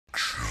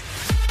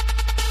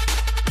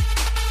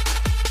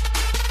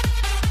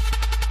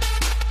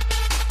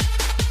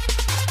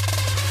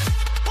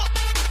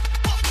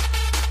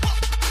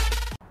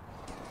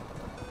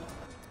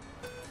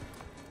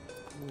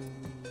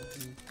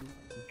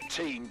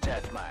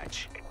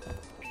Deathmatch.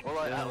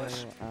 Alright,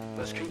 Alice.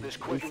 Let's keep this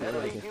quick and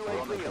heavy.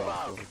 UAV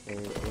above.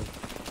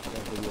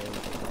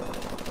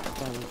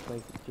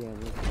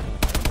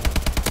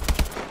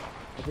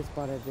 I just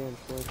bought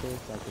advanced workers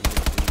so I can make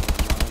some more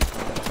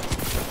montage.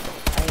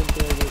 I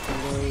enjoyed it the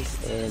most,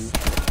 and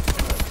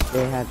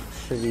they had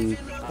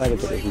quite a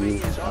bit of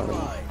views on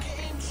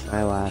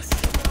my last,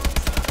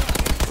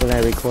 when I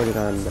recorded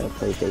on the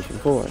PlayStation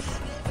 4.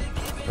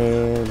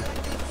 And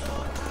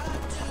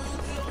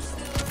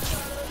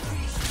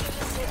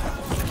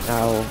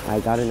now I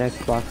got an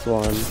Xbox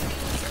One,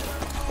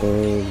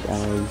 and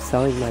I'm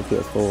selling my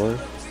PS4.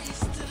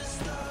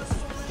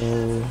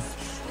 So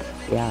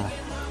yeah,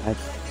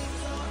 that's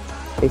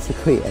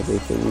basically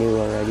everything new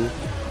already.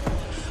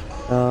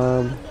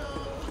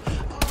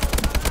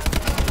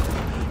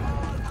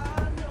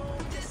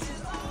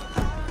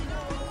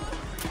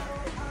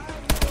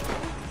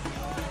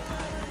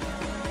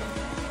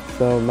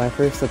 So my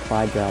first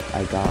supply drop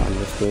I got on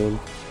this game,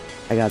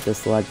 I got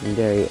this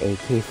legendary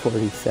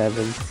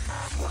AK-47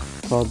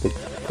 called the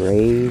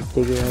Grave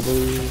Digger, I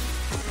believe,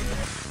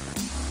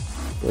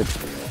 which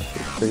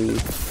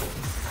is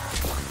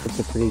it's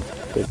a pretty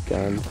good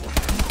gun.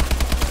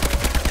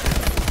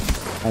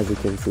 As you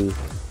can see,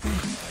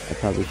 I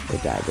probably should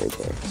have died right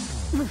there.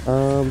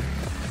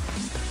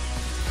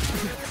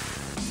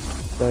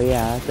 So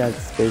yeah,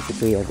 that's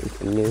basically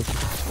everything new.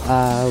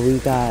 We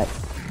got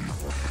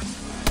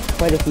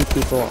quite a few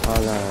people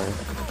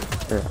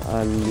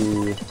on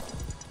the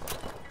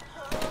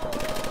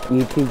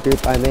YouTube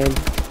group I'm in.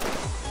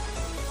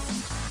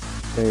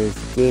 There's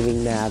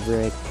Gaming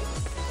Maverick,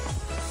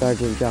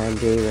 Sergeant John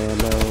J.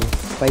 Rambo,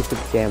 Spice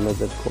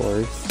Pajamas, of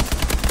course.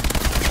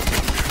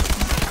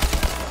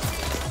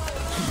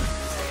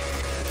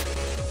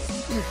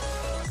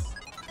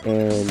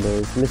 And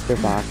there's Mr.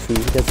 Foxy.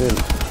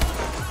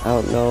 I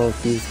don't know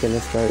if he's gonna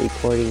start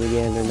recording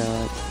again or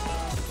not.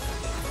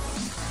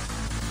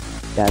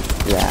 That's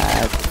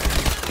that.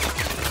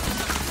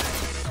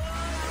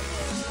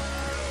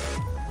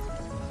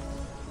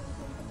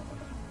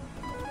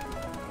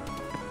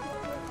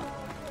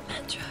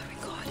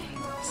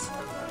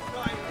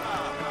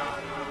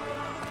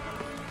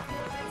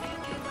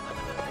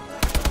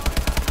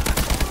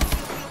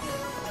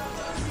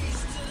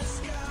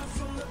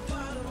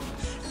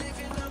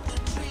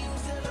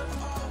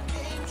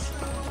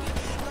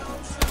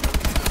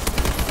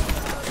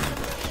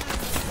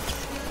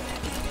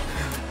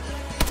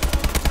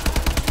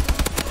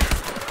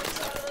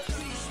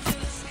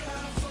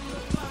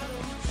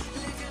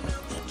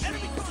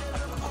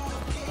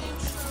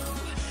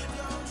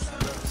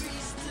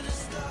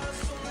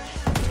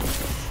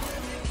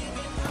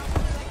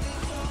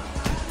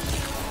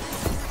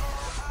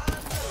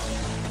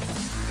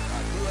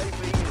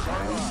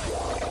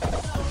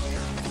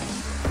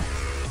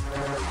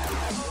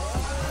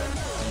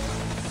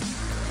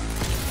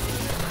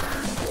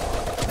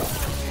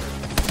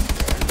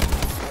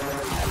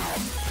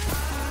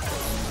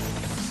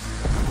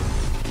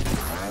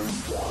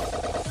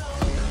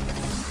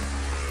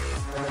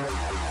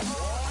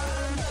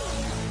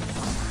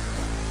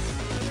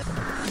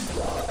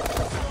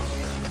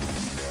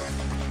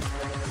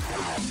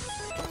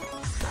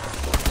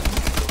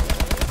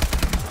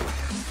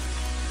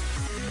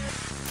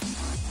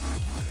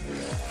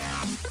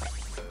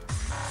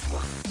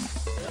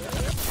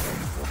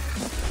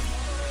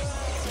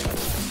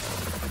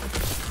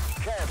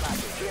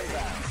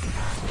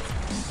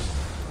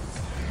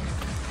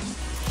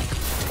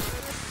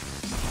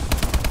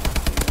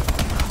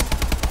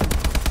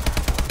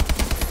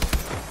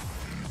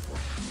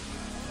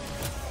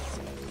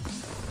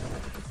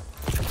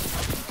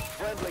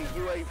 Friendly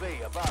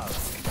UAV above.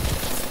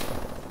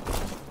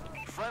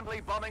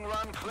 Friendly bombing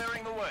run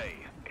clearing the way.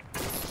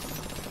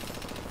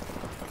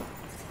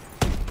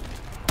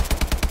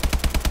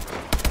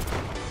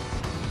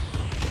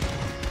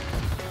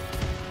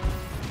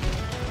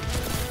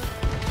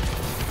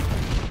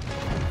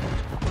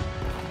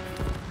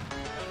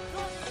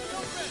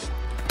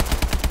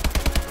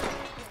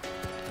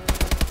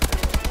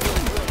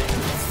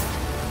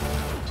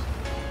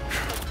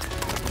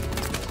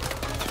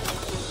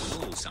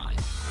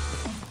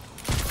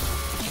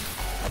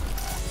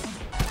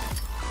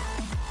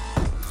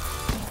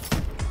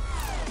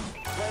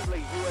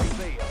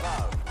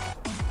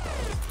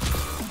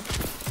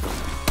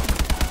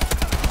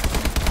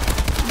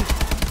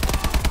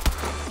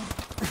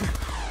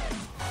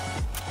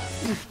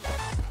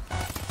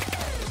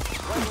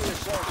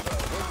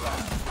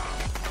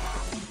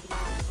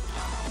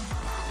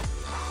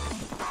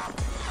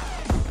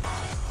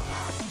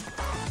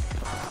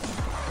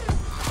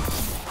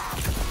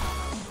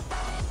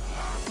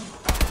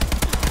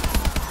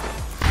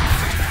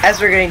 As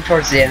we're getting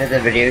towards the end of the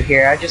video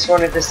here, I just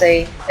wanted to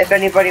say, if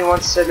anybody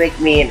wants to make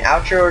me an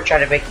outro or try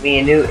to make me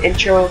a new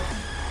intro,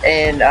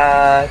 and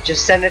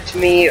just send it to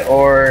me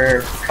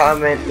or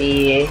comment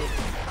me,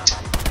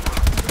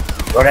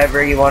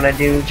 whatever you want to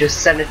do,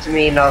 just send it to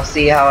me and I'll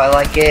see how I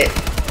like it.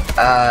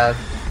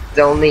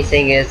 The only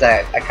thing is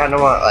that I kind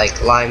of want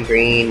like lime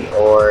green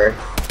or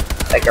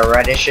like a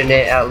reddish in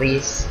it at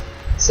least.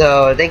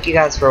 So thank you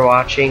guys for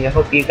watching. I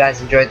hope you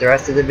guys enjoyed the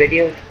rest of the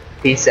video.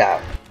 Peace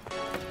out.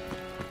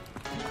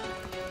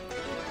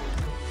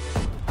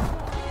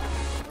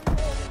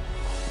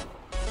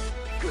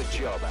 Good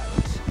job,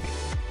 Alex.